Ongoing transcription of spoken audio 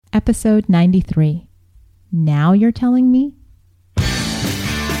Episode 93. Now you're telling me?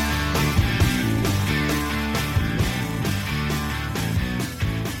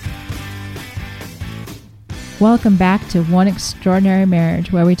 Welcome back to One Extraordinary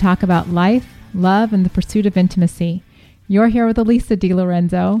Marriage, where we talk about life, love, and the pursuit of intimacy. You're here with Elisa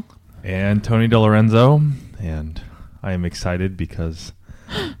DiLorenzo. And Tony DiLorenzo. And I am excited because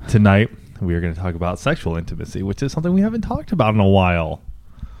tonight we are going to talk about sexual intimacy, which is something we haven't talked about in a while.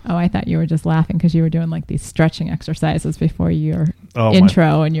 Oh, I thought you were just laughing because you were doing like these stretching exercises before your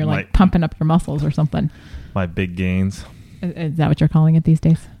intro and you're like pumping up your muscles or something. My big gains. Is that what you're calling it these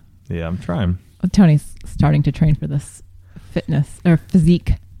days? Yeah, I'm trying. Well, Tony's starting to train for this fitness or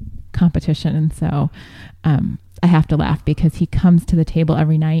physique competition. And so I have to laugh because he comes to the table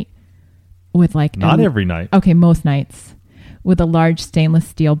every night with like... Not every night. Okay, most nights. With a large stainless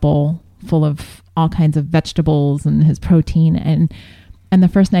steel bowl full of all kinds of vegetables and his protein. And the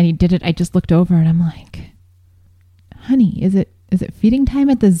first night he did it, I just looked over and I'm like, honey, is it feeding time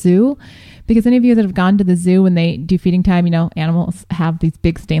at the zoo? Because any of you that have gone to the zoo when they do feeding time, you know, animals have these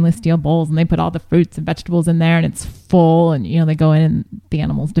big stainless steel bowls and they put all the fruits and vegetables in there and it's full and, you know, they go in and the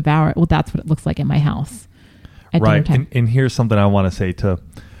animals devour it. Well, that's what it looks like in my house at dinner time. And here's something I want to say to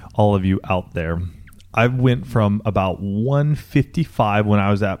all of you out there. I went from about 155 when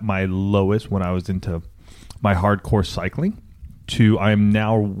I was at my lowest, when I was into my hardcore cycling, to I am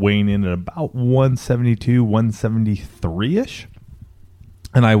now weighing in at about 172, 173-ish.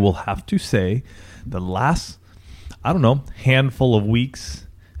 And I will have to say the last, I don't know, handful of weeks,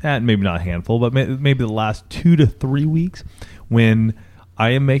 maybe not a handful, but maybe the last 2 to 3 weeks, when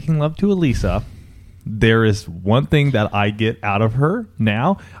I am making love to Elisa, there is one thing that I get out of her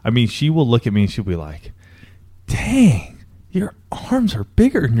now. I mean, she will look at me and she'll be like, dang, your arms are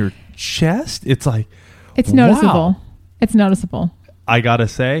bigger than your chest. It's like, it's wow. noticeable. It's noticeable. I got to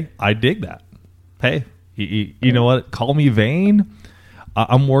say, I dig that. Hey, you know what? Call me vain.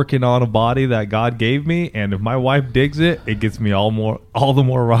 I'm working on a body that God gave me, and if my wife digs it, it gets me all the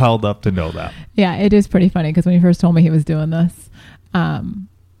more riled up to know that. Yeah, it is pretty funny because when he first told me he was doing this,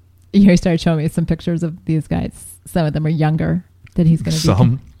 he started showing me some pictures of these guys. Some of them are younger that he's going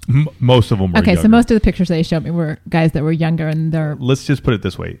to be. Most of them were okay, younger. so most of the pictures that he showed me were guys that were younger, and they're... Let's just put it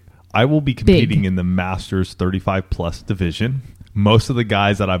this way. I will be competing in the Masters 35 plus division. Most of the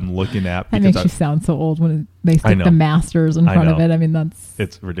guys that I'm looking at... That makes you sound so old when they stick the Masters in front of it. I mean,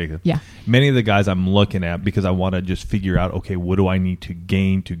 it's ridiculous. Yeah. Many of the guys I'm looking at because I want to just figure out, okay, what do I need to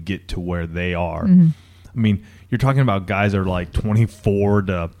gain to get to where they are? Mm-hmm. I mean, you're talking about guys that are like 24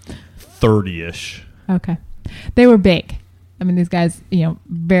 to 30-ish. Okay. They were big. I mean, these guys, you know,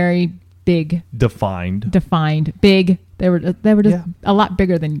 very big. Defined. Big. They were just a lot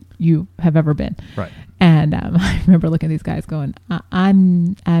bigger than you have ever been. Right. And I remember looking at these guys going,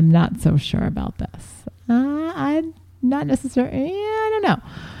 I'm not so sure about this. I'm not necessarily, I don't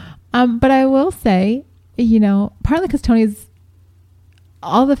know. But I will say, you know, partly because Tony's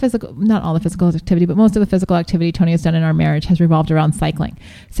not all the physical activity, but most of the physical activity Tony has done in our marriage has revolved around cycling.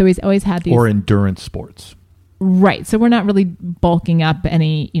 So he's always had these. Or endurance sports. Right. So we're not really bulking up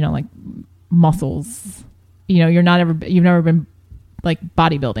any, you know, like muscles. You know, you've never been like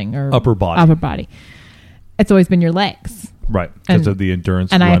bodybuilding or upper body. It's always been your legs. Right. Because of the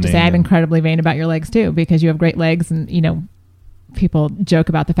endurance. And I have to say, I'm incredibly vain about your legs too, because you have great legs and, you know, people joke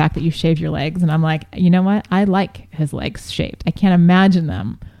about the fact that you shave your legs. And I'm like, you know what? I like his legs shaved. I can't imagine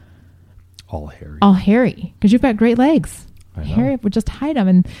them all hairy because you've got great legs. I know. Hairy would just hide them.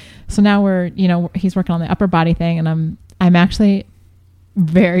 And so now he's working on the upper body thing and I'm actually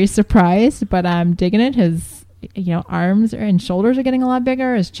very surprised, but I'm digging it. His, you know, arms and shoulders are getting a lot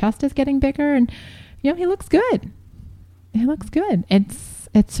bigger. His chest is getting bigger and, you know, he looks good.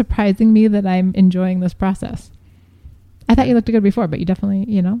 It's surprising me that I'm enjoying this process. I thought you looked good before, but you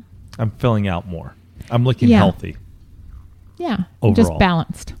definitely, you know. I'm filling out more. I'm looking healthy. Yeah. Overall. Just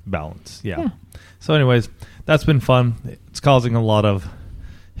balanced. Yeah. So anyways, that's been fun. It's causing a lot of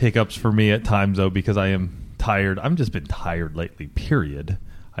hiccups for me at times, though, because I am tired. I've just been tired lately, period.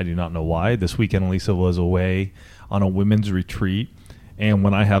 I do not know why. This weekend, Elisa was away on a women's retreat. And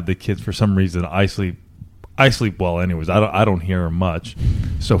when I have the kids, for some reason, I sleep well anyways. I don't hear them much.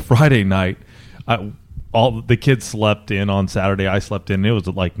 So Friday night, all the kids slept in on Saturday. I slept in. It was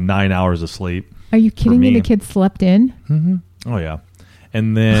like 9 hours of sleep. Are you kidding me? The kids slept in? Mm-hmm. Oh, yeah.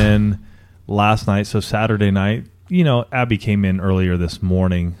 And then last night, so Saturday night, you know, Abby came in earlier this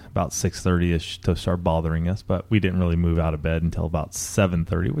morning, about 6:30ish, to start bothering us. But we didn't really move out of bed until about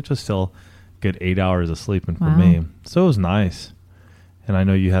 7:30, which was still a good 8 hours of sleeping for me. So it was nice. And I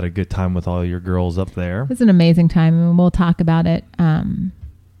know you had a good time with all your girls up there. It was an amazing time, and we'll talk about it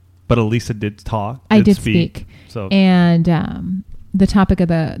But Elisa did talk. I did speak. So, and the topic of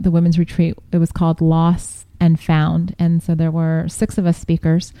the women's retreat, it was called Loss and Found. And so there were 6 of us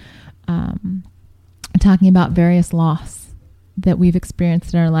speakers talking about various loss that we've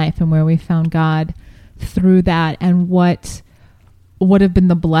experienced in our life and where we found God through that, and what have been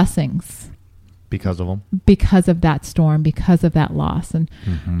the blessings because of them, because of that storm, because of that loss. And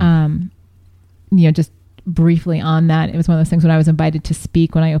just briefly on that, it was one of those things when I was invited to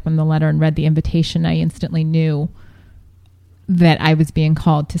speak, when I opened the letter and read the invitation, I instantly knew that I was being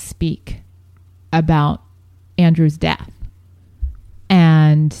called to speak about Andrew's death.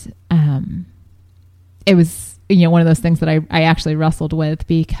 And it was one of those things that I actually wrestled with,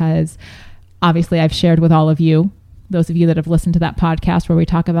 because obviously I've shared with all of you, those of you that have listened to that podcast where we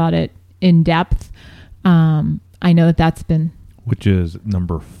talk about it in depth. I know that that's been... Which is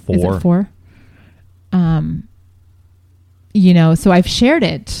number 4. Is it 4? So I've shared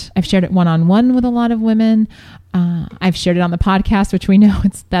it. I've shared it one-on-one with a lot of women. I've shared it on the podcast, which we know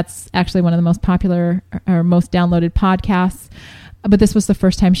that's actually one of the most popular or most downloaded podcasts. But this was the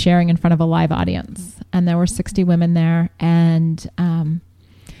first time sharing in front of a live audience. And there were 60 women there. And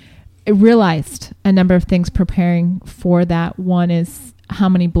I realized a number of things preparing for that. One is how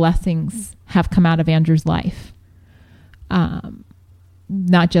many blessings have come out of Andrew's life.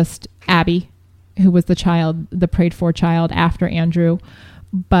 Not just Abby, who was the prayed for child after Andrew,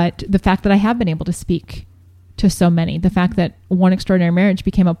 but the fact that I have been able to speak to so many, the fact that One Extraordinary Marriage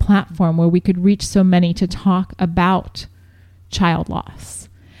became a platform where we could reach so many to talk about child loss,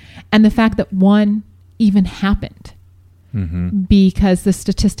 and the fact that one even happened. Because the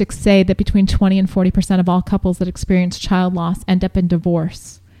statistics say that between 20 and 40% of all couples that experience child loss end up in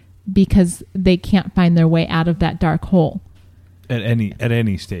divorce because they can't find their way out of that dark hole at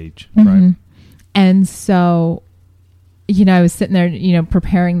any stage. Right. And so, I was sitting there,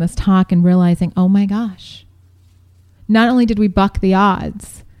 preparing this talk and realizing, oh my gosh, not only did we buck the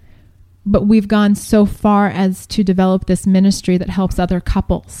odds, but we've gone so far as to develop this ministry that helps other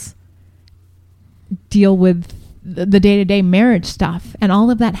couples deal with the day-to-day marriage stuff. And all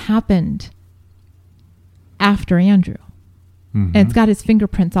of that happened after Andrew. And it's got his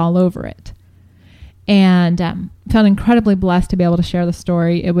fingerprints all over it. And felt incredibly blessed to be able to share the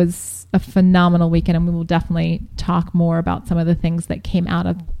story. It was a phenomenal weekend, and we will definitely talk more about some of the things that came out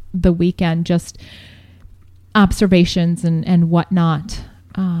of the weekend, just observations and whatnot.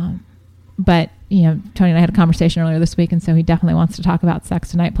 But, Tony and I had a conversation earlier this week, and so he definitely wants to talk about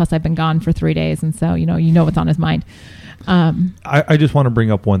sex tonight. Plus, I've been gone for 3 days, and so, what's on his mind. I just want to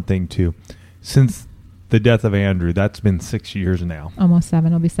bring up one thing, too. Since the death of Andrew, that's been 6 years now. Almost 7.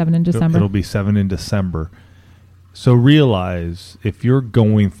 It'll be 7 in December. It'll be 7 in December. So realize if you're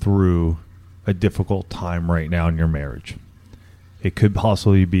going through a difficult time right now in your marriage, it could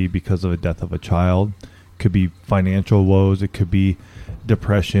possibly be because of the death of a child. It could be financial woes. It could be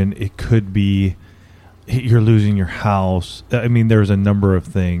depression. It could be you're losing your house. I mean, there's a number of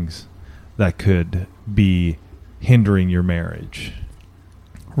things that could be hindering your marriage.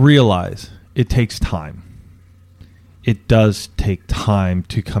 Realize it takes time. It does take time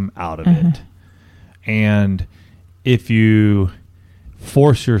to come out of it. And if you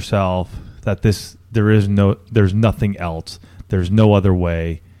force yourself that there's nothing else, there's no other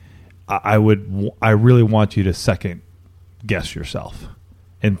way, I really want you to second guess yourself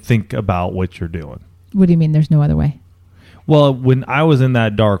and think about what you're doing. What do you mean there's no other way? Well, when I was in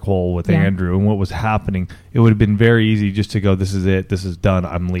that dark hole with Andrew and what was happening, it would have been very easy just to go, this is it, this is done,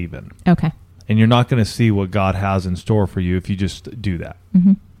 I'm leaving. Okay. And you're not going to see what God has in store for you if you just do that.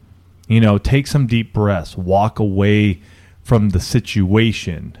 Take some deep breaths, walk away from the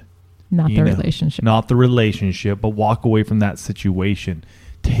situation. Not the relationship. Not the relationship, but walk away from that situation.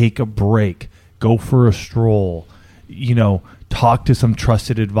 Take a break. Go for a stroll. Talk to some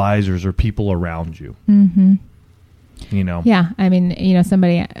trusted advisors or people around you. Yeah. I mean,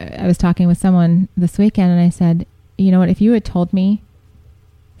 I was talking with someone this weekend and I said, you know what, if you had told me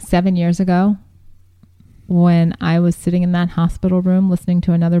 7 years ago when I was sitting in that hospital room listening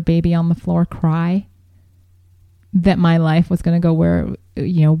to another baby on the floor cry that my life was going to go where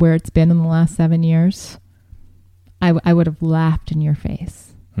it's been in the last 7 years, I would have laughed in your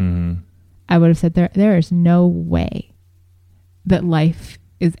face. I would have said there is no way that life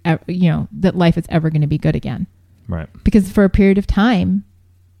is ever going to be good again. Right. Because for a period of time,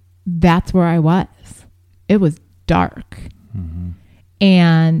 that's where I was. It was dark.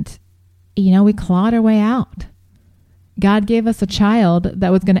 And, we clawed our way out. God gave us a child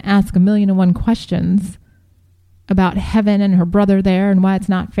that was going to ask 1,000,001 questions about heaven and her brother there and why it's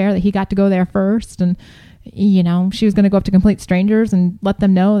not fair that he got to go there first. And you know, she was going to go up to complete strangers and let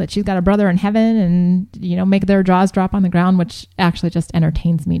them know that she's got a brother in heaven and, you know, make their jaws drop on the ground, which actually just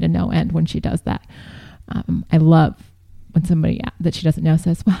entertains me to no end when she does that. I love when somebody that she doesn't know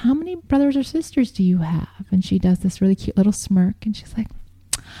says, well, how many brothers or sisters do you have? And she does this really cute little smirk and she's like,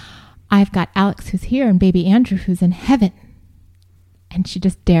 I've got Alex who's here and baby Andrew who's in heaven. And she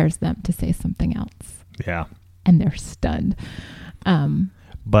just dares them to say something else. Yeah. And they're stunned.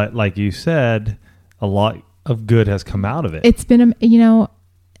 But like you said, a lot of good has come out of it. It's been, you know,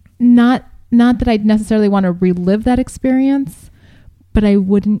 not that I'd necessarily want to relive that experience, but I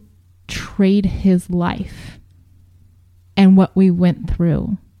wouldn't trade his life and what we went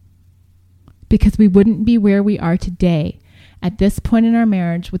through, because we wouldn't be where we are today at this point in our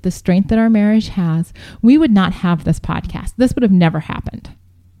marriage with the strength that our marriage has. We would not have this podcast. This would have never happened.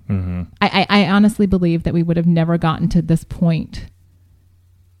 Mm-hmm. I honestly believe that we would have never gotten to this point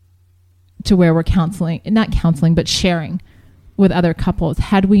to where we're not counseling, but sharing with other couples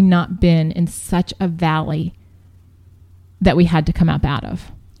had we not been in such a valley that we had to come up out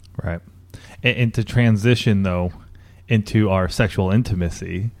of. Right. And to transition, though, into our sexual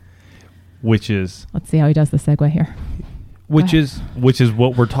intimacy, which is... Let's see how he does the segue here. Which is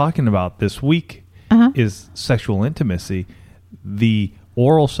what we're talking about this week, is sexual intimacy. The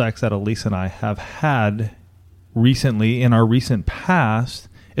oral sex that Elise and I have had recently in our recent past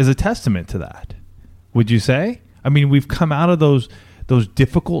is a testament to that. Would you say? I mean, we've come out of those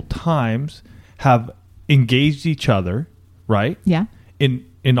difficult times, have engaged each other, right? Yeah.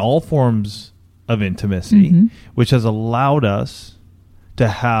 In all forms of intimacy, which has allowed us to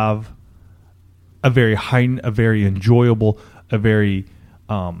have a very enjoyable, a very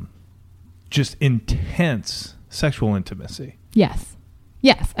just intense sexual intimacy. Yes.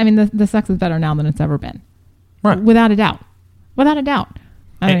 I mean, the sex is better now than it's ever been. Right. Without a doubt.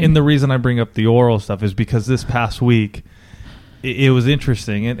 And the reason I bring up the oral stuff is because this past week, it was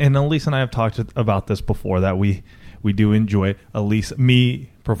interesting. And Elise and I have talked about this before, that we do enjoy me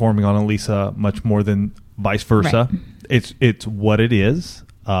performing on Elisa much more than vice versa. Right. It's what it is.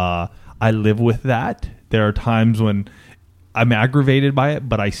 I live with that. There are times when I'm aggravated by it,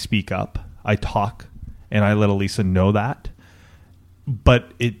 but I speak up, I talk, and I let Elisa know that.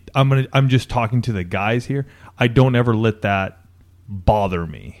 But I'm just talking to the guys here. I don't ever let that bother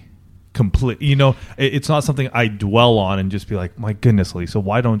me completely. You know, it's not something I dwell on and just be like, my goodness, Lisa,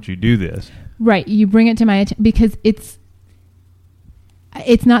 why don't you do this? Right. You bring it to my attention because it's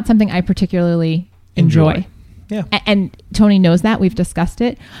not something I particularly enjoy. Yeah. And Tony knows that. We've discussed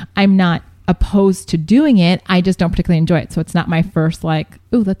it. I'm not opposed to doing it. I just don't particularly enjoy it. So it's not my first like,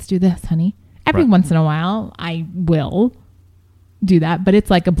 oh, let's do this, honey. Every once in a while I will do that, but it's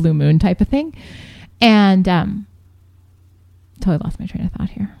like a blue moon type of thing. And totally lost my train of thought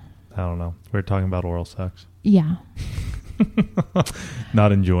here. I don't know. We're talking about oral sex. Yeah.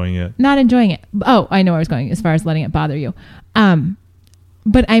 Not enjoying it. Oh, I know where I was going as far as letting it bother you.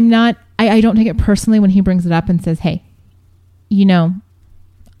 But I'm not, I don't take it personally when he brings it up and says, hey, you know,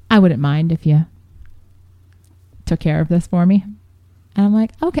 I wouldn't mind if you took care of this for me. And I'm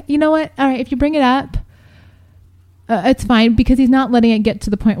like, okay, you know what? All right, if you bring it up, it's fine, because he's not letting it get to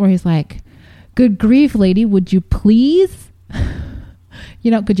the point where he's like, good grief, lady, would you please?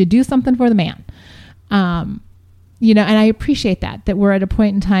 You know, could you do something for the man? You know, and I appreciate that we're at a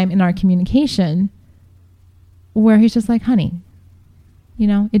point in time in our communication where he's just like, honey, you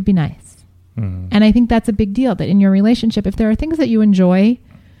know, it'd be nice. Mm-hmm. And I think that's a big deal, that in your relationship, if there are things that you enjoy,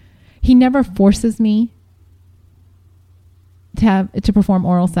 he never forces me to perform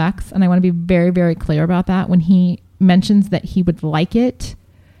oral sex. And I want to be very, very clear about that. When he mentions that he would like it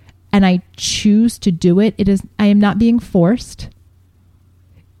and I choose to do it, I am not being forced.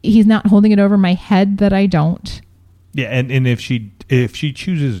 He's not holding it over my head that I don't. Yeah. And if she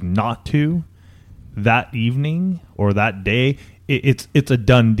chooses not to that evening or that day, it's a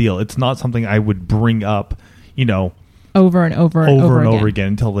done deal. It's not something I would bring up, you know, over and over again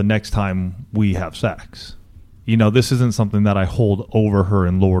until the next time we have sex. You know, this isn't something that I hold over her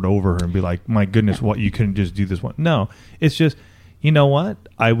and lord over her and be like, my goodness, what, you couldn't just do this one. No, it's just, you know what?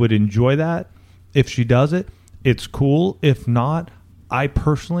 I would enjoy that. If she does it, it's cool. If not, I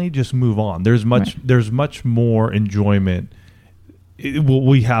personally just move on. There's much more enjoyment.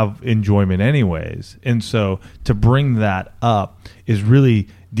 We have enjoyment anyways. And so to bring that up is really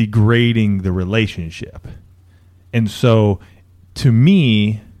degrading the relationship. And so to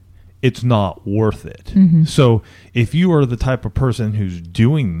me, it's not worth it. Mm-hmm. So if you are the type of person who's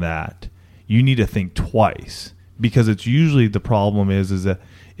doing that, you need to think twice, because it's usually the problem is that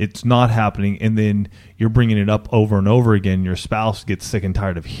it's not happening, and then you're bringing it up over and over again. Your spouse gets sick and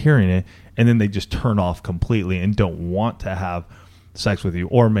tired of hearing it, and then they just turn off completely and don't want to have sex with you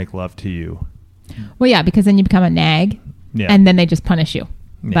or make love to you. Well, yeah, because then you become a nag, and then they just punish you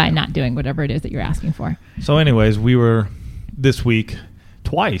by not doing whatever it is that you're asking for. So anyways, we were this week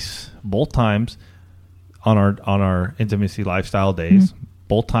twice, both times on our intimacy lifestyle days,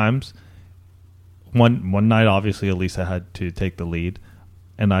 both times. One night, obviously, Elisa had to take the lead,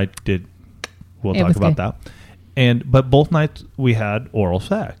 and I did. We'll talk about that. But both nights we had oral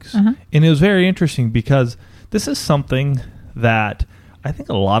sex, and it was very interesting because this is something that I think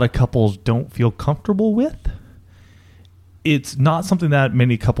a lot of couples don't feel comfortable with. It's not something that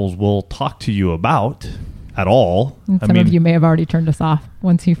many couples will talk to you about at all. And some of you may have already turned us off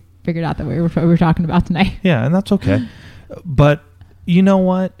once you figured out that we were talking about tonight. Yeah, and that's okay. But you know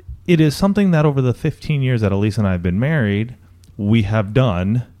what? It is something that over the 15 years that Elisa and I have been married, we have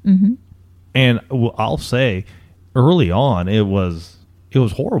done. Mm-hmm. And I'll say, early on, it was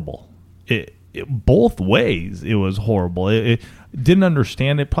horrible. It both ways, it was horrible. It didn't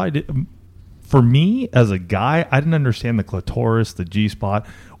understand it. Probably did. For me, as a guy, I didn't understand the clitoris, the G-spot,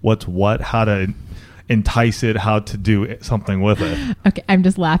 what's what, how to entice it, how to do something with it. Okay, I'm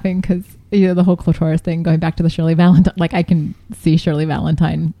just laughing because the whole clitoris thing, going back to the Shirley Valentine, like I can see Shirley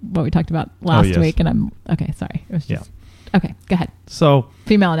Valentine, what we talked about last week, and I'm, okay, sorry. It was just, okay, go ahead. So,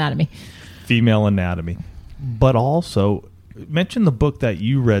 Female anatomy. But also, mention the book that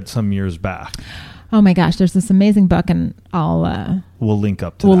you read some years back. Oh my gosh, there's this amazing book, and we'll link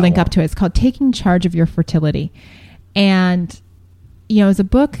up to it. It's called Taking Charge of Your Fertility. And, it was a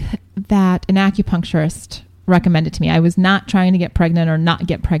book that an acupuncturist recommended to me. I was not trying to get pregnant or not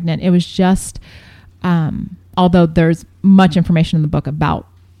get pregnant. It was just, although there's much information in the book about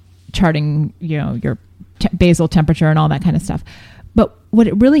charting, your basal temperature and all that kind of stuff. But what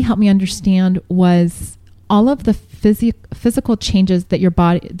it really helped me understand was all of the physical changes that your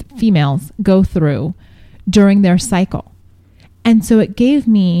body, females, go through during their cycle. And so it gave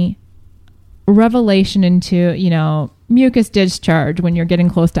me revelation into, mucus discharge when you're getting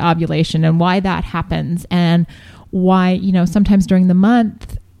close to ovulation and why that happens, and why, sometimes during the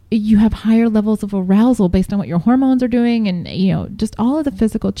month you have higher levels of arousal based on what your hormones are doing, and, just all of the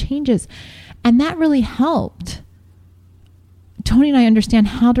physical changes. And that really helped Tony and I understand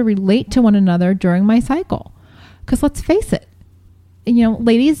how to relate to one another during my cycle. Because let's face it,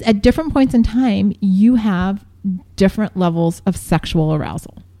 ladies, at different points in time, you have different levels of sexual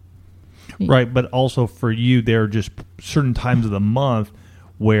arousal. Right, but also for you, there are just certain times of the month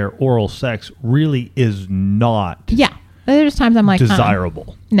where oral sex really is not. Yeah, there's times I'm like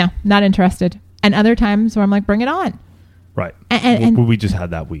desirable. No, not interested, and other times where I'm like, bring it on. Right, and we just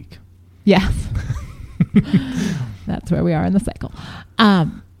had that week. Yes, that's where we are in the cycle.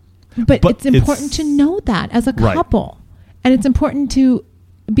 But it's important to know that as a couple, and it's important to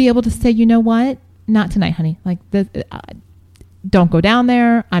be able to say, you know what, not tonight, honey. Like this. Don't go down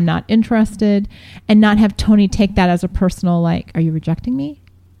there. I'm not interested. And not have Tony take that as a personal, like, are you rejecting me?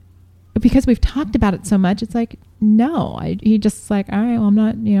 But because we've talked about it so much, it's like, no. He just like, all right, well, I'm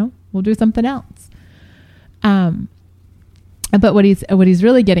not, we'll do something else. But what he's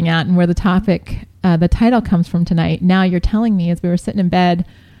really getting at, and where the topic, the title comes from tonight, now you're telling me, as we were sitting in bed,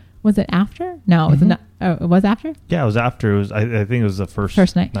 was it after? No, it was not. Oh, it was after? Yeah, it was after. It was. I think it was the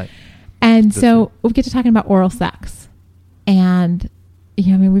first night. And so we get to talking about oral sex. And,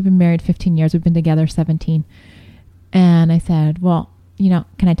 we've been married 15 years. We've been together 17. And I said, well, can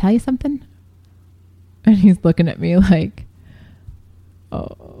I tell you something? And he's looking at me like, oh,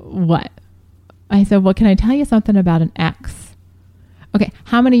 what? I said, well, can I tell you something about an ex? Okay,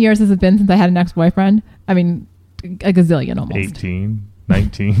 how many years has it been since I had an ex-boyfriend? I mean, a gazillion almost. 18,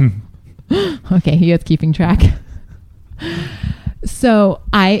 19. Okay, he is keeping track. So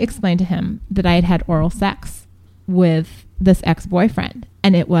I explained to him that I had had oral sex with this ex-boyfriend,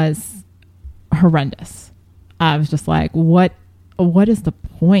 and it was horrendous. I was just like, what is the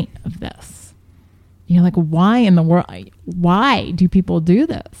point of this? Like, why in the world, why do people do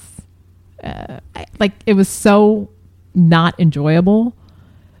this? It was so not enjoyable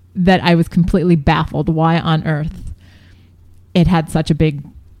that I was completely baffled why on earth it had such a big,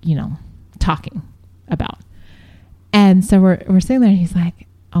 talking about. And so we're sitting there, and he's like,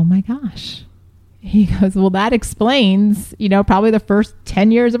 oh my gosh. He goes, well, that explains, probably the first 10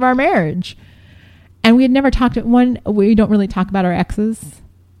 years of our marriage. And we had never talked we don't really talk about our exes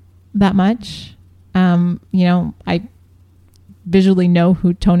that much. I visually know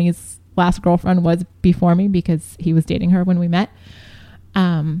who Tony's last girlfriend was before me because he was dating her when we met.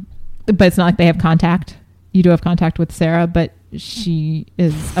 But it's not like they have contact. You do have contact with Sarah, but she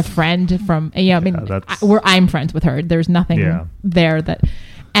is a friend from, I'm friends with her. There's nothing there that,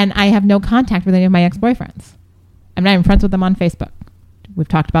 And I have no contact with any of my ex-boyfriends. I'm not even friends with them on Facebook. We've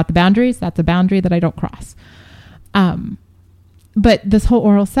talked about the boundaries. That's a boundary that I don't cross. But this whole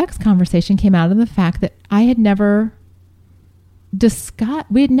oral sex conversation came out of the fact that we had never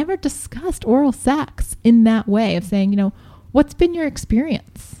discussed oral sex in that way of saying, what's been your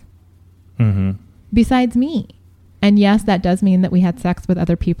experience besides me? And yes, that does mean that we had sex with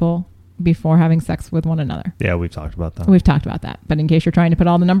other people before having sex with one another. Yeah, we've talked about that. We've talked about that. But in case you're trying to put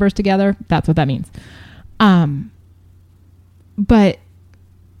all the numbers together, that's what that means. But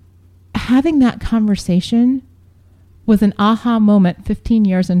having that conversation was an aha moment 15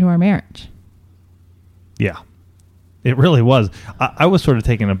 years into our marriage. Yeah, it really was. I was sort of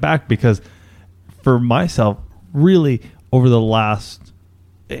taken aback because for myself, really over the last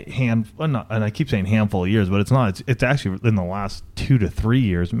and I keep saying handful of years, but it's not. It's actually in the last 2 to 3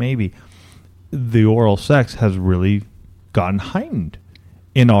 years, maybe, the oral sex has really gotten heightened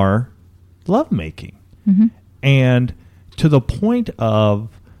in our lovemaking. And to the point of,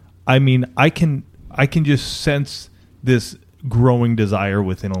 I can just sense this growing desire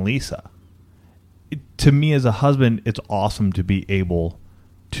within Elisa. To me as a husband, it's awesome to be able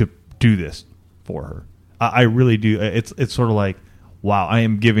to do this for her. I really do. It's sort of like, wow, I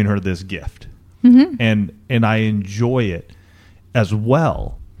am giving her this gift. And I enjoy it as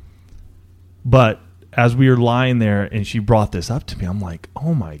well. But as we were lying there and she brought this up to me, I'm like,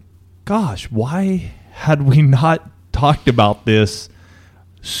 oh my gosh, why had we not talked about this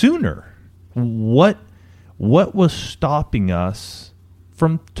sooner? What was stopping us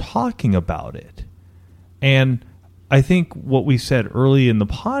from talking about it? And I think what we said early in the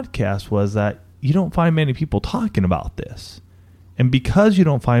podcast was that you don't find many people talking about this. And because you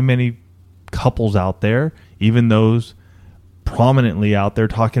don't find many couples out there, even those prominently out there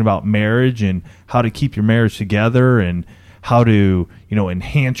talking about marriage and how to keep your marriage together and how to,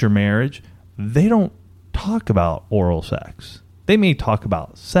 enhance your marriage, they don't talk about oral sex. They may talk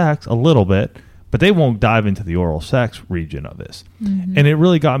about sex a little bit, but they won't dive into the oral sex region of this. And it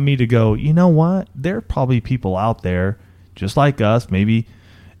really got me to go, you know what? There are probably people out there just like us, maybe,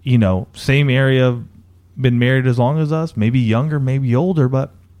 same area, been married as long as us, maybe younger, maybe older,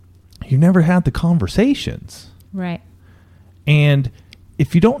 but you never had the conversations. Right. And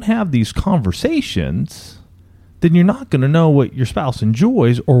if you don't have these conversations, then you're not going to know what your spouse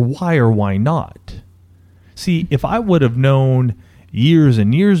enjoys or why not. See, if I would have known years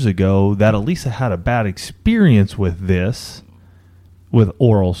and years ago that Elisa had a bad experience with this, with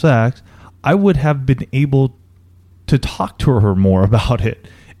oral sex, I would have been able to talk to her more about it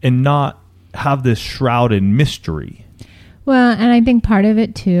and not have this shrouded mystery. Well, and I think part of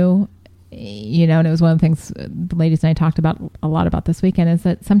it too, and it was one of the things the ladies and I talked about a lot about this weekend, is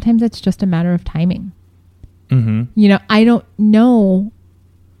that sometimes it's just a matter of timing. I don't know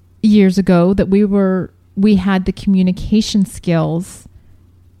years ago that we had the communication skills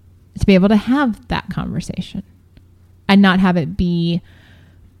to be able to have that conversation and not have it be,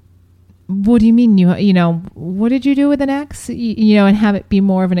 what do you mean? What did you do with an ex? And have it be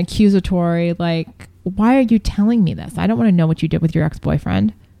more of an accusatory, like, why are you telling me this? I don't want to know what you did with your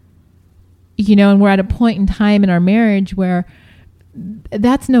ex-boyfriend. And we're at a point in time in our marriage where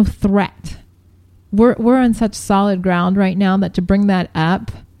that's no threat. We're on such solid ground right now that to bring that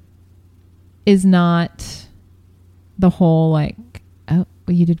up is not the whole like, oh,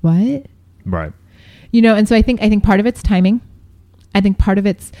 you did what? Right. And so I think part of it's timing. I think part of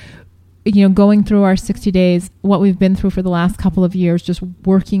it's, going through our 60 days, what we've been through for the last couple of years, just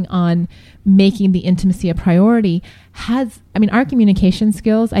working on making the intimacy a priority our communication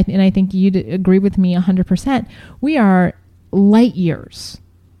skills, and I think you'd agree with me 100%. We are light years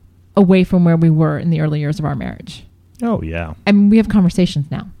away from where we were in the early years of our marriage. Oh, yeah. We have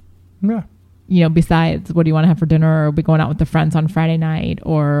conversations now. Yeah. Besides, what do you want to have for dinner? Or are we going out with the friends on Friday night?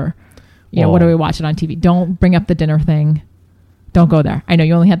 Or, what are we watching on TV? Don't bring up the dinner thing. Don't go there. I know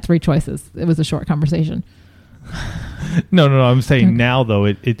you only had 3 choices. It was a short conversation. No. I'm saying now,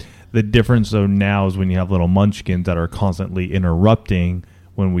 though, the difference, though, now is when you have little munchkins that are constantly interrupting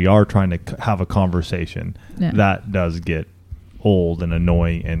when we are trying to have a conversation. Yeah. That does get old and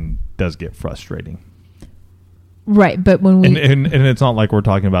annoying and does get frustrating. Right, but when we... And it's not like we're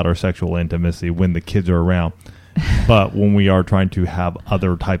talking about our sexual intimacy when the kids are around, but when we are trying to have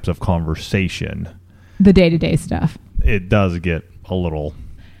other types of conversation... The day-to-day stuff. It does get a little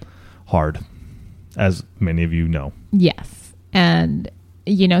hard, as many of you know. Yes. And,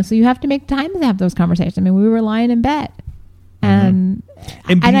 so you have to make time to have those conversations. We were lying in bed. And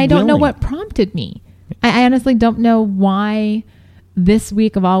I don't know what prompted me. I honestly don't know why this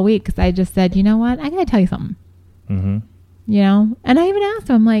week of all weeks I just said, you know what? I got to tell you something. you know? And I even asked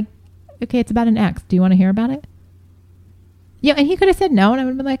him, I'm like, okay, it's about an ex. Do you want to hear about it? Yeah. And he could have said no. And I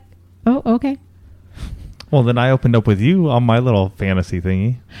would have been like, oh, okay. Well, then I opened up with you on my little fantasy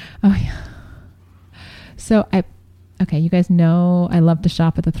thingy. Oh, yeah. So okay, you guys know I love to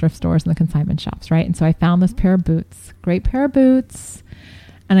shop at the thrift stores and the consignment shops, right? And so I found this pair of boots, great pair of boots,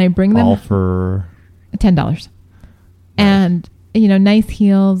 and I bring them all for $10. Nice. And, you know, nice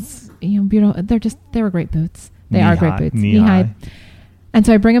heels, you know, beautiful. They were great boots. They are great boots. Knee-high. And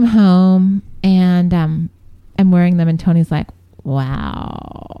so I bring them home and I'm wearing them and Tony's like,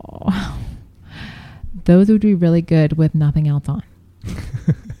 wow, those would be really good with nothing else on.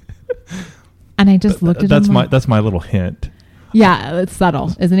 And I just looked at him. That's my little hint. Yeah, it's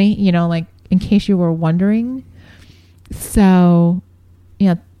subtle, isn't he? You know, like in case you were wondering. So, you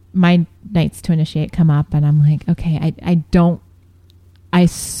know, my nights to initiate come up and I'm like, okay, I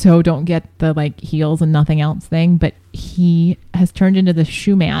so don't get the like heels and nothing else thing, but he has turned into the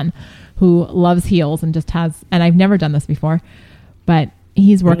shoe man who loves heels and just has, and I've never done this before, but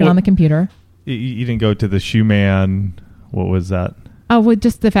he's working on the computer. You didn't go to the shoe man. What was that? Oh, well,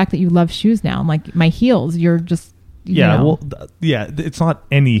 just the fact that you love shoes now. I'm like, my heels, you're just, it's not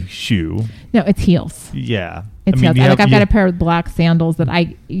any shoe. No, it's heels. Yeah. It's heels. I've got a pair of black sandals that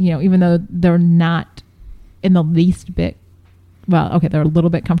I, you know, even though they're not in the least bit, well, okay, they're a little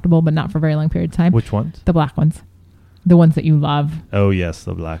bit comfortable, but not for a very long period of time. Which ones? The black ones. The ones that you love. Oh, yes,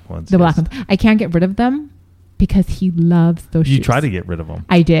 the black ones. Black ones. I can't get rid of them because he loves those shoes. You try to get rid of them.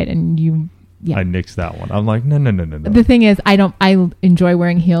 I did, and you... Yeah. I nixed that one. I'm like, no. The thing is, I enjoy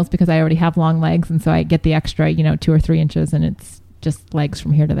wearing heels because I already have long legs. And so I get the extra, you know, 2 or 3 inches and it's just legs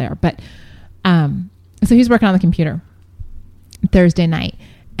from here to there. But, so he's working on the computer Thursday night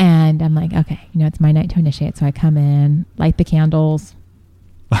and I'm like, okay, you know, it's my night to initiate. So I come in, light the candles.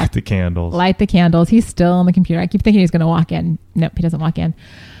 Light the candles. He's still on the computer. I keep thinking he's going to walk in. Nope, he doesn't walk in.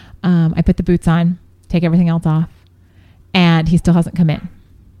 I put the boots on, take everything else off and he still hasn't come in.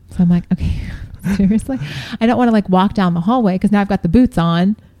 So I'm like, okay, seriously? I don't want to like walk down the hallway because now I've got the boots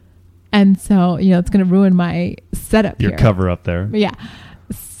on. And so, you know, it's going to ruin my setup Your cover up there. Yeah.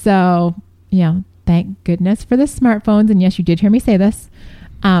 So, you know, thank goodness for the smartphones. And yes, you did hear me say this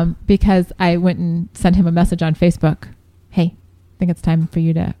because I went and sent him a message on Facebook. Hey, I think it's time for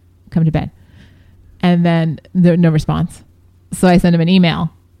you to come to bed. And then there no response. So I sent him an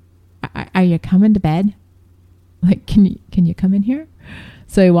email. Are you coming to bed? Like, can you come in here?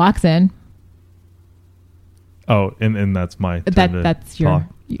 So he walks in. Oh, and that's my that's your.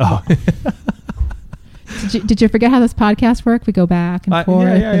 Oh. Did you forget how this podcast works? We go back and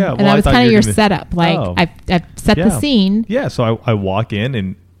forth. Yeah. And that was kind of your setup. Like I've set the scene. Yeah. So I walk in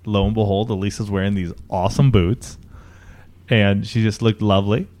and lo and behold, Elisa's wearing these awesome boots, and she just looked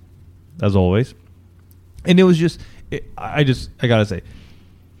lovely, as always. And it was just, I gotta say,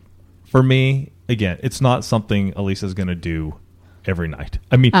 for me, again, it's not something Elisa's gonna do every night.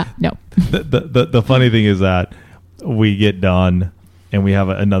 I mean, no. the funny thing is that we get done and we have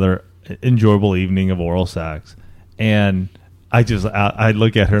another enjoyable evening of oral sex, and I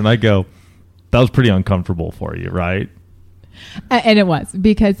look at her and I go, that was pretty uncomfortable for you, right? And it was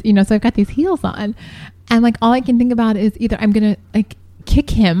because, you know, so I've got these heels on and like all I can think about is either I'm gonna like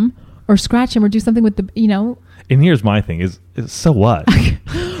kick him or scratch him or do something with the, you know. And here's my thing is so what?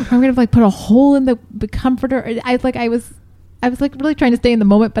 I'm gonna like put a hole in the comforter. I was like really trying to stay in the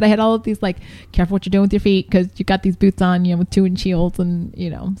moment, but I had all of these like, careful what you're doing with your feet because you got these boots on, you know, with 2-inch heels and, you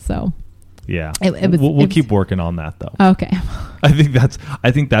know, so. Yeah. We'll keep working on that though. Okay. I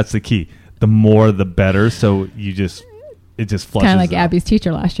think that's the key. The more, the better. So it just flushes. Kind of like Abby's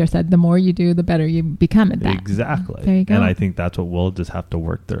teacher last year said, the more you do, the better you become at that. Exactly. There you go. And I think that's what we'll just have to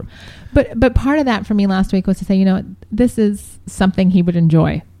work through. But part of that for me last week was to say, you know, this is something he would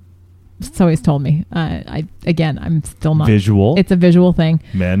enjoy. So he's told me. I'm still not visual. It's a visual thing.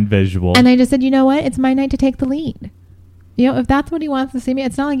 Men visual. And I just said, you know what? It's my night to take the lead. You know, if that's what he wants to see me,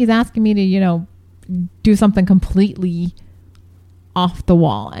 it's not like he's asking me to, you know, do something completely off the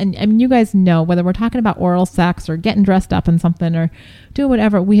wall. And I mean, you guys know whether we're talking about oral sex or getting dressed up in something or doing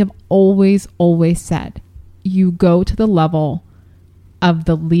whatever, we have always said, you go to the level of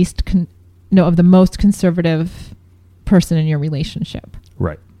the of the most conservative person in your relationship.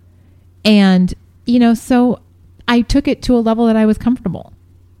 Right. And, you know, so I took it to a level that I was comfortable.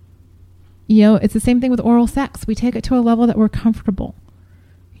 You know, it's the same thing with oral sex. We take it to a level that we're comfortable.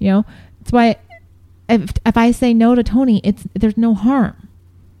 You know, it's why if I say no to Tony, there's no harm.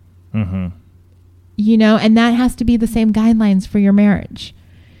 Mm-hmm. You know, and that has to be the same guidelines for your marriage.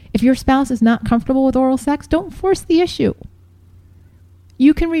 If your spouse is not comfortable with oral sex, don't force the issue.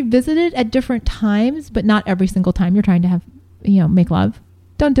 You can revisit it at different times, but not every single time you're trying to have make love.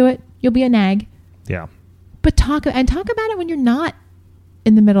 Don't do it. You'll be a nag. Yeah. But talk about it when you're not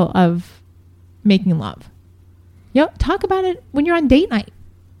in the middle of making love. Talk about it when you're on date night.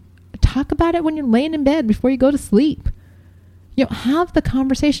 Talk about it when you're laying in bed before you go to sleep. Have the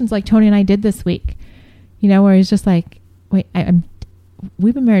conversations like Tony and I did this week. Where he's just like, wait,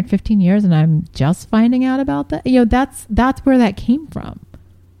 we've been married 15 years and I'm just finding out about that. That's where that came from.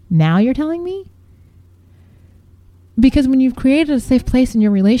 Now you're telling me? Because when you've created a safe place in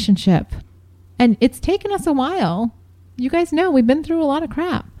your relationship, and it's taken us a while, you guys know we've been through a lot of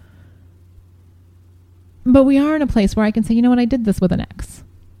crap. But we are in a place where I can say, you know what, I did this with an ex.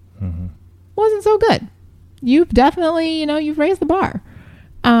 Mm-hmm. Wasn't so good. You've definitely, you've raised the bar.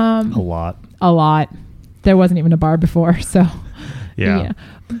 A lot. There wasn't even a bar before, so. Yeah.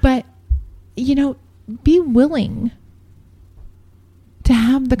 But, be willing to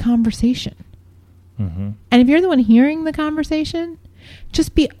have the conversation. Mm-hmm. And if you're the one hearing the conversation,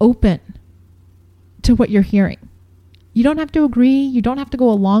 just be open to what you're hearing. You don't have to agree. You don't have to go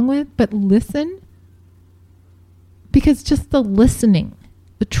along with, but listen. Because just the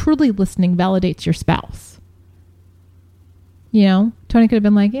truly listening validates your spouse. Tony could have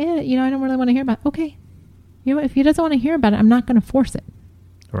been like, I don't really want to hear about it. Okay. If he doesn't want to hear about it, I'm not going to force it.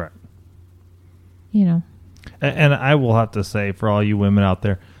 Right. And I will have to say, for all you women out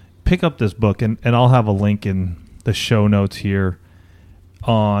there, pick up this book, and I'll have a link in the show notes here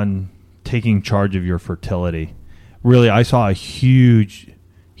on taking charge of your fertility. Really, I saw a huge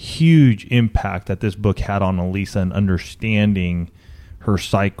impact that this book had on Elisa and understanding her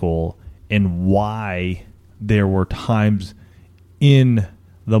cycle and why there were times in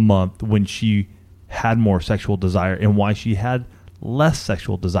the month when she had more sexual desire and why she had less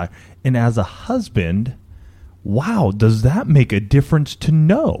sexual desire. And as a husband, wow, does that make a difference to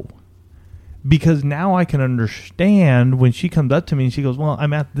know? Because now I can understand when she comes up to me and she goes, well,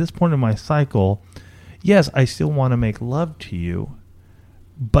 I'm at this point in my cycle. Yes, I still want to make love to you,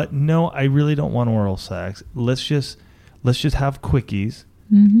 but no, I really don't want oral sex. Let's just have quickies.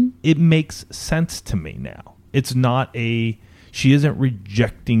 Mm-hmm. It makes sense to me now. It's not she isn't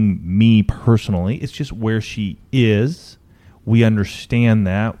rejecting me personally. It's just where she is. We understand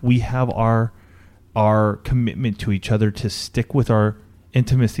that. We have our commitment to each other to stick with our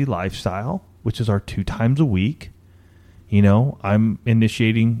intimacy lifestyle, which is our 2 times a week. I'm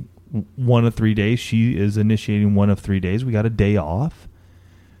initiating 1 of 3 days. She is initiating 1 of 3 days. We got a day off.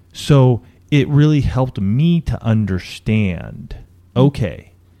 So it really helped me to understand,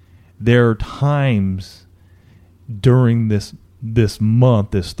 okay, there are times during this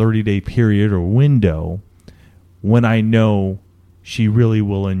month, this 30-day period or window, when I know she really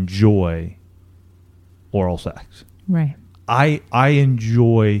will enjoy oral sex. Right. I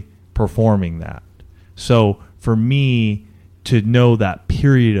enjoy performing that. So for me to know that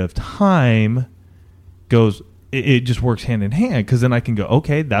period of time it just works hand in hand, because then I can go,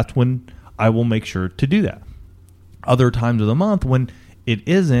 okay, that's when I will make sure to do that. Other times of the month when it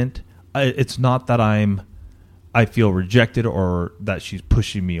isn't, it's not that I feel rejected or that she's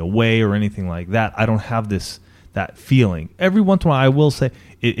pushing me away or anything like that. I don't have that feeling. Every once in a while I will say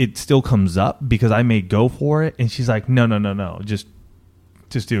it still comes up because I may go for it and she's like, no, just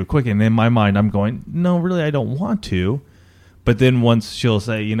do it quick. And in my mind I'm going, no, really I don't want to. But then once she'll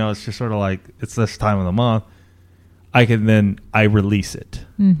say, it's just sort of like, it's this time of the month, I release it.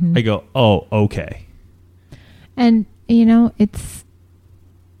 Mm-hmm. I go, oh, okay. And,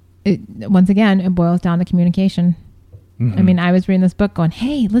 once again, it boils down to communication. Mm-hmm. I mean, I was reading this book going,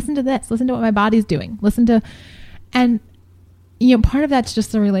 hey, listen to this. Listen to what my body's doing. And, part of that's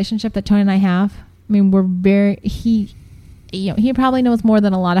just the relationship that Tony and I have. I mean, he probably knows more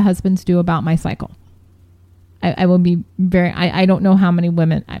than a lot of husbands do about my cycle. I will be I don't know how many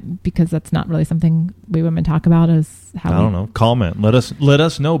women, because that's not really something we women talk about, is how I don't know. Comment. Let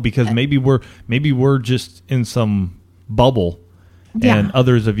us know, because maybe we're just in some bubble, and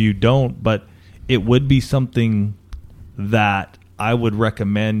others of you don't, but it would be something that I would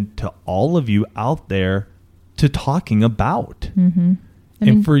recommend to all of you out there to talking about. Mm-hmm.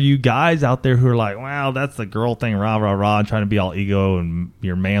 And for you guys out there who are like, wow, that's the girl thing, rah, rah, rah, and trying to be all ego and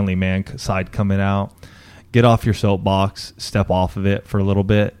your manly man side coming out, get off your soapbox, step off of it for a little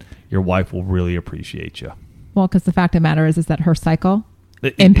bit. Your wife will really appreciate you. Well, because the fact of the matter is that her cycle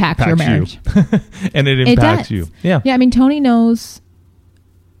impacts your marriage. And it impacts you. Yeah. Yeah. I mean, Tony knows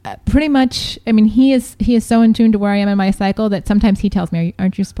pretty much. I mean, he is so in tune to where I am in my cycle that sometimes he tells me,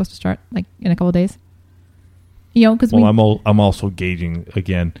 aren't you supposed to start like in a couple of days? Because I'm also gauging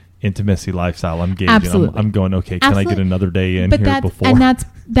again intimacy lifestyle. I'm gauging. Absolutely. I'm going, okay, can I get another day in but here before? And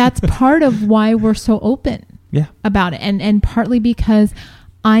that's part of why we're so open. Yeah. about it. And partly because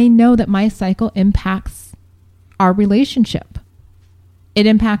I know that my cycle impacts our relationship. It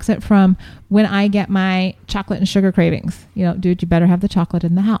impacts it from when I get my chocolate and sugar cravings. You know, dude, you better have the chocolate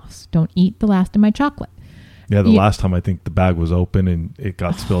in the house. Don't eat the last of my chocolate. Yeah, last time I think the bag was open and it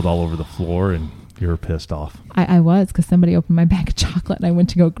got spilled all over the floor and you were pissed off. I was, because somebody opened my bag of chocolate and I went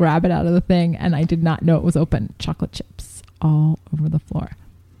to go grab it out of the thing and I did not know it was open. Chocolate chips all over the floor.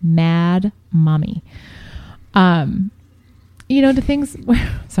 Mad mommy. You know, the things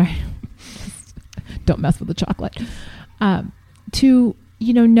where, sorry, don't mess with the chocolate. To,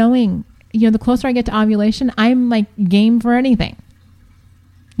 you know, knowing, you know, the closer I get to ovulation, I'm like game for anything.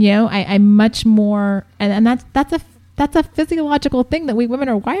 You know, I'm much more, and that's a physiological thing that we women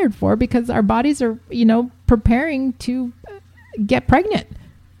are wired for, because our bodies are, you know, preparing to get pregnant.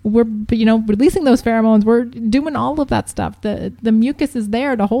 We're, you know, releasing those pheromones. We're doing all of that stuff. The mucus is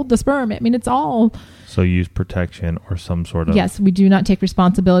there to hold the sperm. I mean, it's all. So use protection or some sort of. Yes, we do not take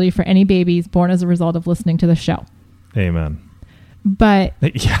responsibility for any babies born as a result of listening to the show. Amen. But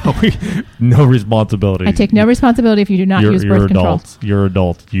yeah, no responsibility. I take no responsibility if you do not use birth control. You're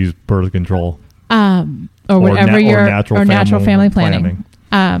adults. Use birth control. Or whatever your natural family planning.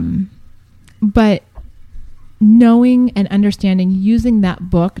 But knowing and understanding, using that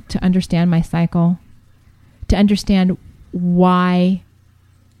book to understand my cycle, to understand why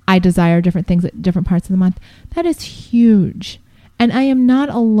I desire different things at different parts of the month, that is huge. And I am not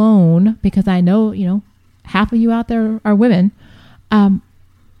alone, because I know, you know, half of you out there are women.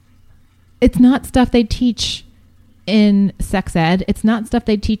 It's not stuff they teach in sex ed. It's not stuff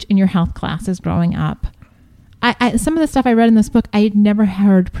they teach in your health classes growing up. Some of the stuff I read in this book, I had never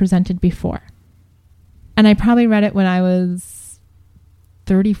heard presented before. And I probably read it when I was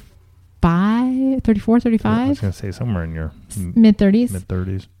 34, 35. I was going to say somewhere in your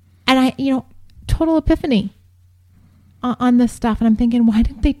mid-30s. And I, you know, total epiphany on this stuff. And I'm thinking, why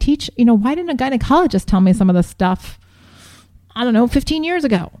didn't they teach, you know, why didn't a gynecologist tell me some of this stuff, I don't know, 15 years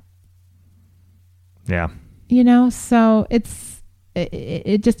ago? Yeah. You know, so it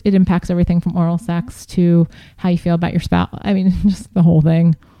impacts everything from oral sex to how you feel about your spouse. I mean, just the whole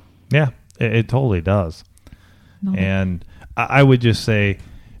thing. Yeah, it totally does. No. And I would just say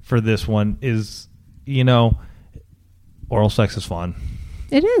for this one is, you know, oral sex is fun.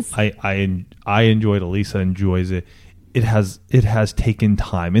 It is. I enjoy it. Elisa enjoys it. It has taken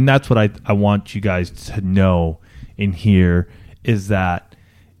time. And that's what I want you guys to know in here, is that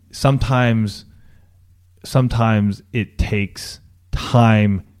sometimes it takes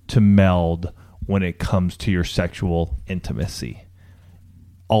time to meld when it comes to your sexual intimacy.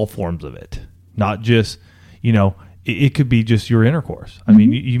 All forms of it. Not just, you know, it could be just your intercourse. I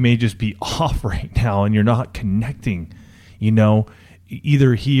mean, you may just be off right now and you're not connecting, you know,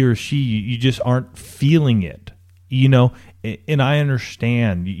 either he or she, you just aren't feeling it, you know. And I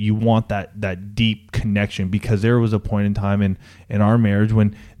understand you want that deep connection, because there was a point in time in our marriage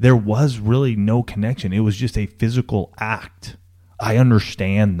when there was really no connection. It was just a physical act. I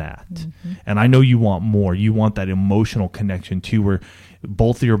understand that. Mm-hmm. And I know you want more. You want that emotional connection too, where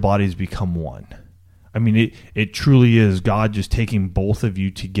both of your bodies become one. I mean, it truly is God just taking both of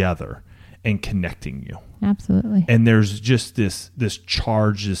you together and connecting you. Absolutely. And there's just this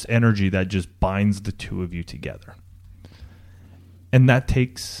charge, this energy that just binds the two of you together. And that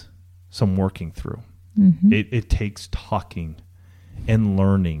takes some working through. Mm-hmm. It takes talking and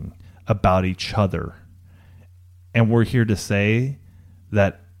learning about each other. And we're here to say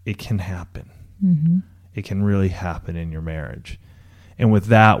that it can happen. Mm-hmm. It can really happen in your marriage. And with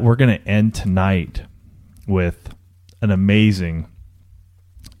that, we're going to end tonight with an amazing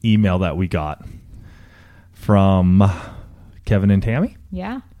email that we got from Kevin and Tammy.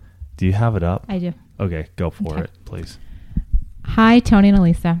 Yeah. Do you have it up? I do. Okay, go for it, please. Hi, Tony and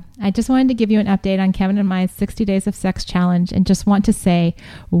Elisa. I just wanted to give you an update on Kevin and my 60 Days of Sex Challenge, and just want to say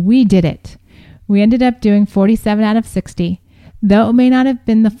we did it. We ended up doing 47 out of 60. Though it may not have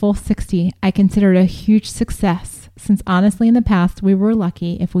been the full 60, I consider it a huge success, since honestly in the past we were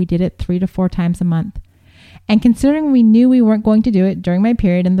lucky if we did it 3 to 4 times a month. And considering we knew we weren't going to do it during my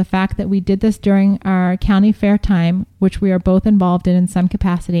period, and the fact that we did this during our county fair time, which we are both involved in some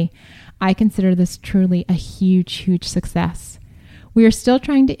capacity, I consider this truly a huge, huge success. We are still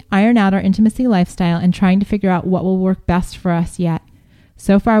trying to iron out our intimacy lifestyle and trying to figure out what will work best for us yet.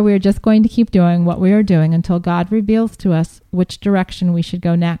 So far, we are just going to keep doing what we are doing until God reveals to us which direction we should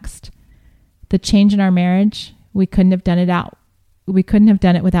go next. The change in our marriage, we couldn't have done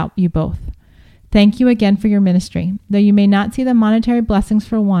it without you both. Thank you again for your ministry. Though you may not see the monetary blessings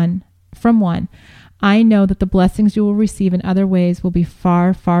from one, I know that the blessings you will receive in other ways will be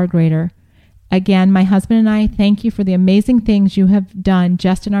far, far greater. Again, my husband and I thank you for the amazing things you have done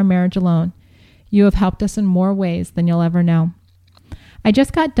just in our marriage alone. You have helped us in more ways than you'll ever know. I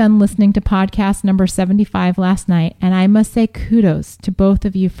just got done listening to podcast number 75 last night, and I must say kudos to both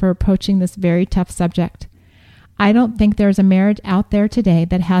of you for approaching this very tough subject. I don't think there's a marriage out there today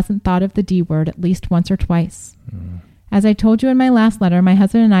that hasn't thought of the D word at least once or twice. As I told you in my last letter, my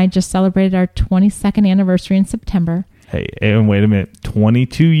husband and I just celebrated our 22nd anniversary in September. Hey, and wait a minute.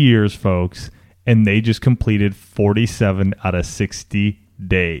 22 years, folks, and they just completed 47 out of 60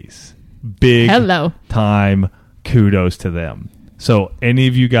 days. Big time kudos to them. So any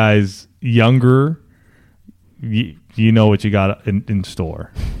of you guys younger, you know what you got in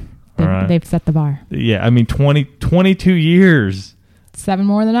store. All right? They've set the bar. Yeah, I mean, 22 years. 7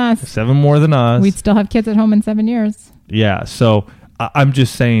 more than us. 7 more than us. We'd still have kids at home in 7 years. Yeah, so I'm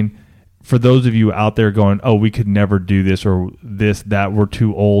just saying, for those of you out there going, oh, we could never do this or this, that, we're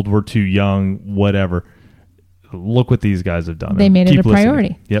too old, we're too young, whatever. Look what these guys have done. They made it a priority.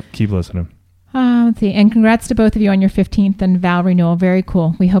 Listening. Yep, keep listening. Let's see. And congrats to both of you on your 15th and vow renewal. Very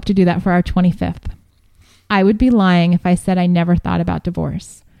cool. We hope to do that for our 25th. I would be lying if I said I never thought about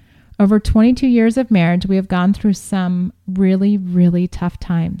divorce. Over 22 years of marriage, we have gone through some really, really tough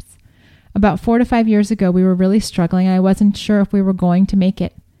times. About 4 to 5 years ago, we were really struggling, and I wasn't sure if we were going to make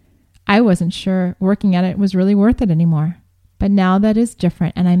it. I wasn't sure working at it was really worth it anymore. But now that is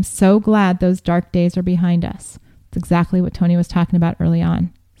different, and I'm so glad those dark days are behind us. It's exactly what Tony was talking about early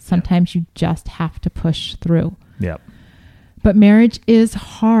on. Sometimes you just have to push through. Yep. But marriage is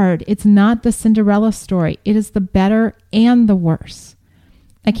hard. It's not the Cinderella story. It is the better and the worse.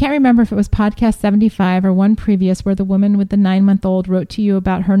 I can't remember if it was podcast 75 or one previous where the woman with the 9-month-old wrote to you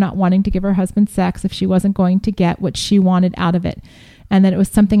about her not wanting to give her husband sex if she wasn't going to get what she wanted out of it, and that it was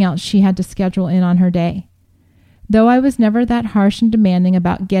something else she had to schedule in on her day. Though I was never that harsh and demanding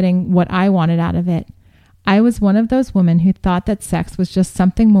about getting what I wanted out of it, I was one of those women who thought that sex was just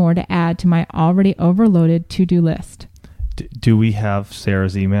something more to add to my already overloaded to-do list. Do we have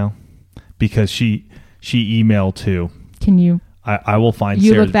Sarah's email? Because she emailed too. Can you... I will find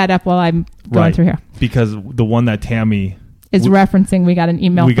you Sarah's, look that up while I'm going through here. Because the one that Tammy is referencing, we got an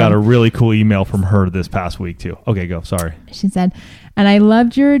email. We got a really cool email from her this past week too. Okay, go. Sorry. She said, and I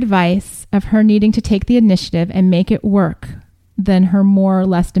loved your advice of her needing to take the initiative and make it work than her more or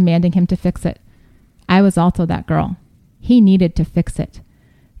less demanding him to fix it. I was also that girl. He needed to fix it.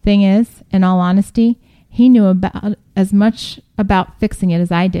 Thing is, in all honesty, he knew about as much about fixing it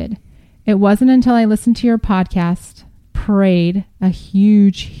as I did. It wasn't until I listened to your podcast, prayed a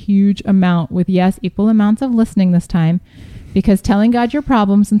huge amount with, yes, equal amounts of listening this time, because telling God your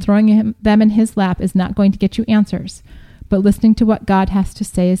problems and throwing them in his lap is not going to get you answers, but listening to what God has to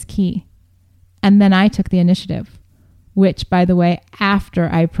say is key. And then I took the initiative, which, by the way, after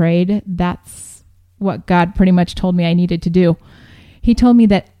I prayed, that's what God pretty much told me I needed to do. He told me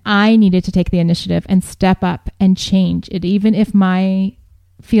that I needed to take the initiative and step up and change it, even if my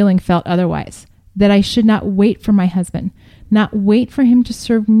feeling felt otherwise. That I should not wait for my husband, not wait for him to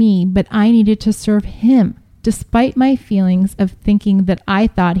serve me, but I needed to serve him, despite my feelings of thinking that I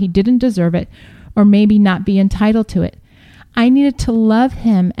thought he didn't deserve it or maybe not be entitled to it. I needed to love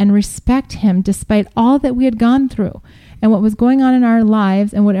him and respect him despite all that we had gone through and what was going on in our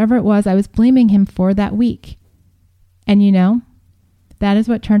lives, and whatever it was I was blaming him for that week. And you know, that is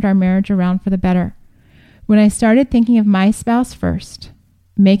what turned our marriage around for the better. When I started thinking of my spouse first,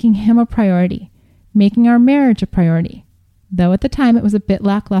 making him a priority, making our marriage a priority, though at the time it was a bit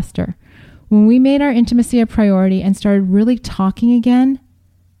lackluster. When we made our intimacy a priority and started really talking again,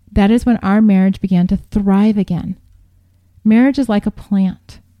 that is when our marriage began to thrive again. Marriage is like a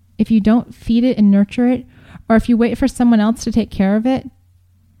plant. If you don't feed it and nurture it, or if you wait for someone else to take care of it,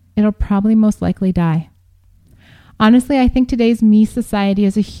 it'll probably most likely die. Honestly, I think today's me society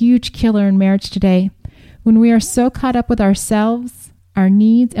is a huge killer in marriage today. When we are so caught up with ourselves, our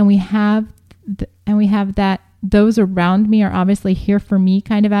needs, and we have that those around me are obviously here for me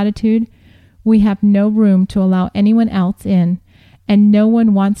kind of attitude, we have no room to allow anyone else in, and no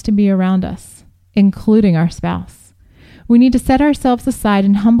one wants to be around us, including our spouse. We need to set ourselves aside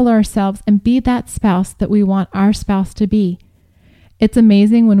and humble ourselves and be that spouse that we want our spouse to be. It's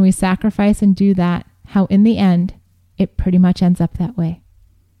amazing when we sacrifice and do that, how in the end, it pretty much ends up that way.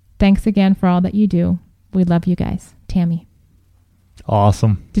 Thanks again for all that you do. We love you guys. Tammy.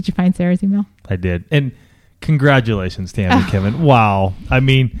 Awesome. Did you find Sarah's email? I did. And congratulations, Tammy, Kevin. Wow. I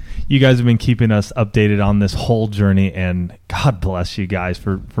mean, you guys have been keeping us updated on this whole journey, and God bless you guys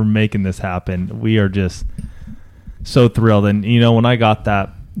for making this happen. We are just so thrilled. And, you know, when I got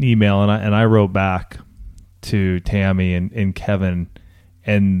that email and I wrote back to Tammy and Kevin,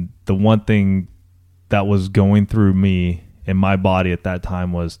 And the one thing that was going through me and my body at that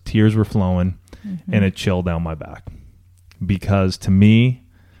time was tears were flowing and a chill down my back. Because to me,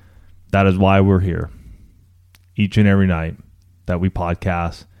 that is why we're here each and every night, that we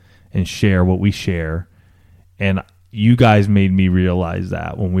podcast and share what we share. And you guys made me realize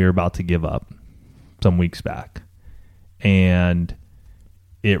that when we were about to give up some weeks back. And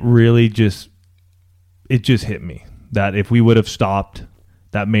it really just hit me that if we would have stopped,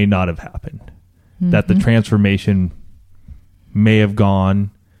 that may not have happened. That the transformation may have gone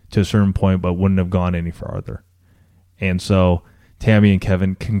to a certain point, but wouldn't have gone any farther. And so, Tammy and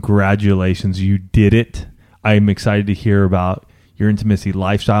Kevin, congratulations. You did it. I'm excited to hear about your intimacy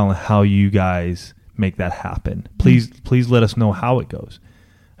lifestyle and how you guys make that happen. Please let us know how it goes.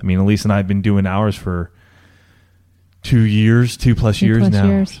 I mean, Elise and I have been doing ours for 2 years, 2+ years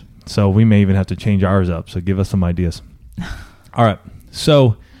now. So we may even have to change ours up. So give us some ideas. All right.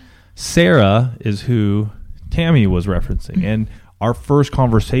 So Sarah is who Tammy was referencing. And our first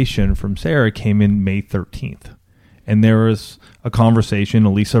conversation from Sarah came in May 13th. And there was a conversation.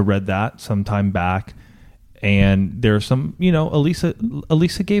 Elisa read that sometime back. And there's some,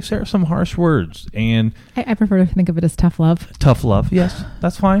 Elisa gave Sarah some harsh words. And I prefer to think of it as tough love. Tough love. Yes,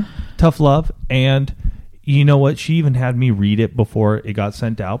 that's fine. Tough love. And you know what? She even had me read it before it got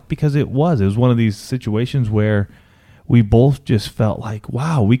sent out because it was one of these situations where we both just felt like,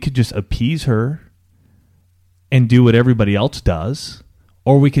 wow, we could just appease her and do what everybody else does,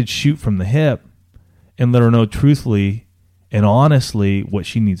 or we could shoot from the hip and let her know truthfully and honestly what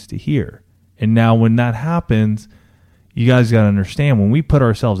she needs to hear. And now when that happens, you guys got to understand, when we put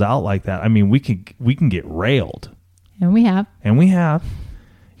ourselves out like that, I mean, we can get railed. And we have.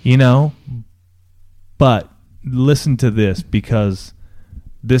 But listen to this, because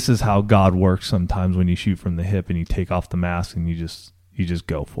this is how God works sometimes when you shoot from the hip and you take off the mask and you just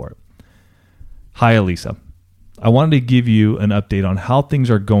go for it. Hi, Elisa. I wanted to give you an update on how things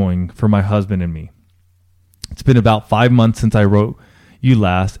are going for my husband and me. It's been about 5 months since I wrote you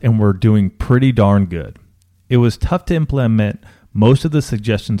last, and we're doing pretty darn good. It was tough to implement most of the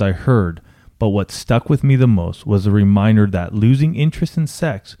suggestions I heard, but what stuck with me the most was a reminder that losing interest in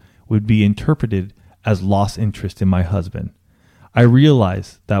sex would be interpreted as lost interest in my husband. I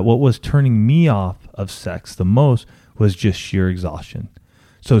realized that what was turning me off of sex the most was just sheer exhaustion.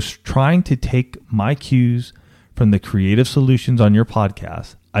 So trying to take my cues from the creative solutions on your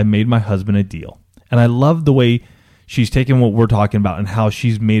podcast, I made my husband a deal. And I love the way she's taken what we're talking about and how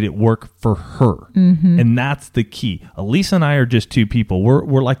she's made it work for her. And that's the key. Elisa and I are just two people.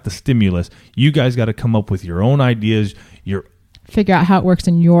 We're like the stimulus. You guys got to come up with your own ideas, figure out how it works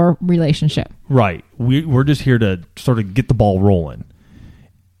in your relationship. Right. We're just here to sort of get the ball rolling.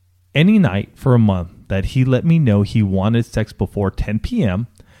 Any night for a month that he let me know he wanted sex before 10 p.m.,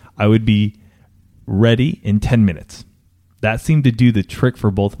 I would be ready in 10 minutes. That seemed to do the trick for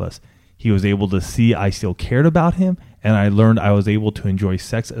both of us. He was able to see I still cared about him, and I learned I was able to enjoy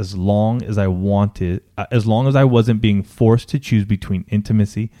sex as long as I wanted, as long as I wasn't being forced to choose between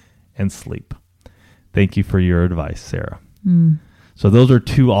intimacy and sleep. Thank you for your advice, Sarah. So those are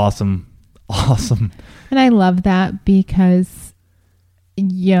two awesome. And I love that because,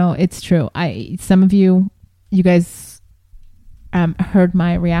 it's true. Some of you guys heard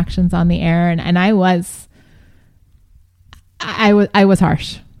my reactions on the air, and I was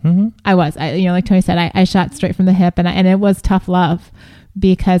harsh. I was, like Tony said, I shot straight from the hip, and it was tough love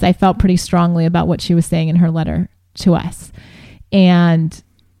because I felt pretty strongly about what she was saying in her letter to us. And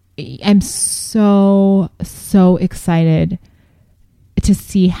I'm so excited to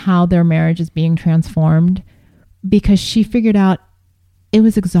see how their marriage is being transformed, because she figured out it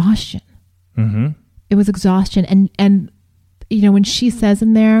was exhaustion. It was exhaustion. And when she says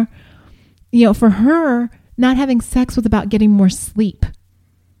in there, for her, not having sex was about getting more sleep.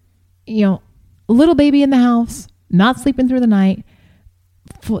 Little baby in the house, not sleeping through the night,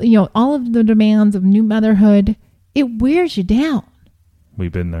 all of the demands of new motherhood, it wears you down.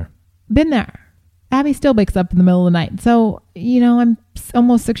 We've been there. Abby still wakes up in the middle of the night. So, I'm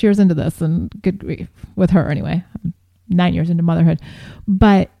almost 6 years into this, and good grief with her anyway. I'm 9 years into motherhood.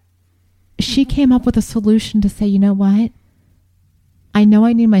 But she came up with a solution to say, you know what? I know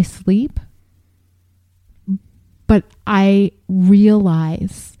I need my sleep, but I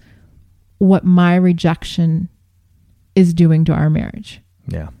realize what my rejection is doing to our marriage.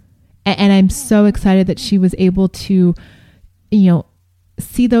 Yeah. And I'm so excited that she was able to,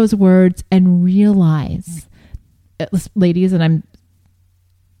 see those words and realize, ladies, and I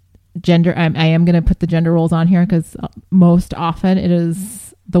am going to put the gender roles on here because most often it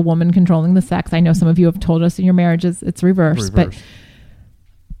is the woman controlling the sex. I know some of you have told us in your marriages it's reversed. But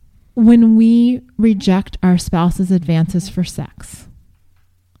when we reject our spouse's advances for sex,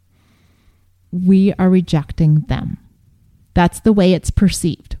 we are rejecting them. That's the way it's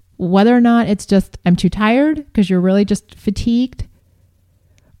perceived. Whether or not it's just, I'm too tired because you're really just fatigued,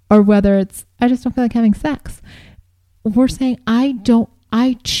 or whether it's, I just don't feel like having sex. We're saying,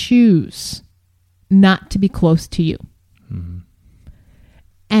 I choose not to be close to you. Mm-hmm.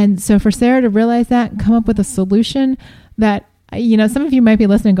 And so for Sarah to realize that and come up with a solution that, some of you might be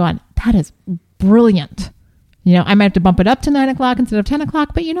listening going, that is brilliant. I might have to bump it up to 9 o'clock instead of 10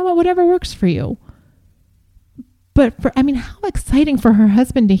 o'clock, but you know what, whatever works for you. But how exciting for her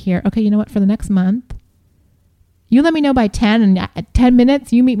husband to hear, okay, you know what, for the next month, you let me know by 10, and at 10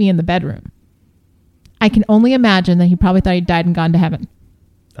 minutes, you meet me in the bedroom. I can only imagine that he probably thought he died and gone to heaven.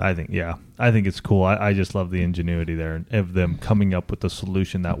 I think it's cool. I just love the ingenuity there of them coming up with a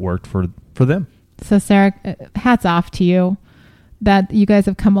solution that worked for them. So Sarah, hats off to you that you guys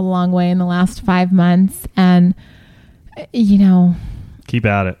have come a long way in the last 5 months, and keep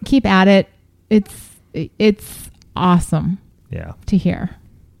at it. Keep at it. It's awesome. Yeah. To hear.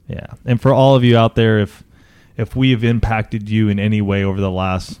 Yeah. And for all of you out there, if we have impacted you in any way over the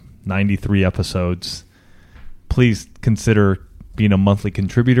last 93 episodes, please consider being a monthly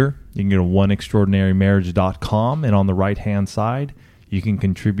contributor. You can go to oneextraordinarymarriage.com, and on the right-hand side, you can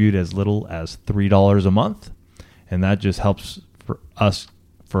contribute as little as $3 a month. And that just helps for us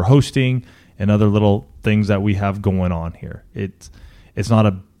for hosting and other little things that we have going on here. It's not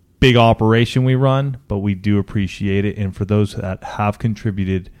a big operation we run, but we do appreciate it. And for those that have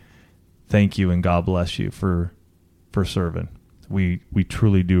contributed, thank you and God bless you for serving. We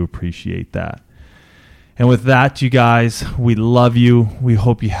truly do appreciate that. And with that, you guys, we love you. We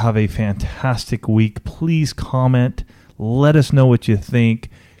hope you have a fantastic week. Please comment. Let us know what you think.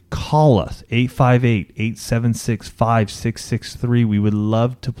 Call us, 858-876-5663. We would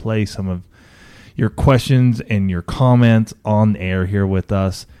love to play some of your questions and your comments on air here with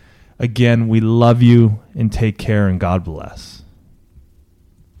us. Again, we love you, and take care, and God bless.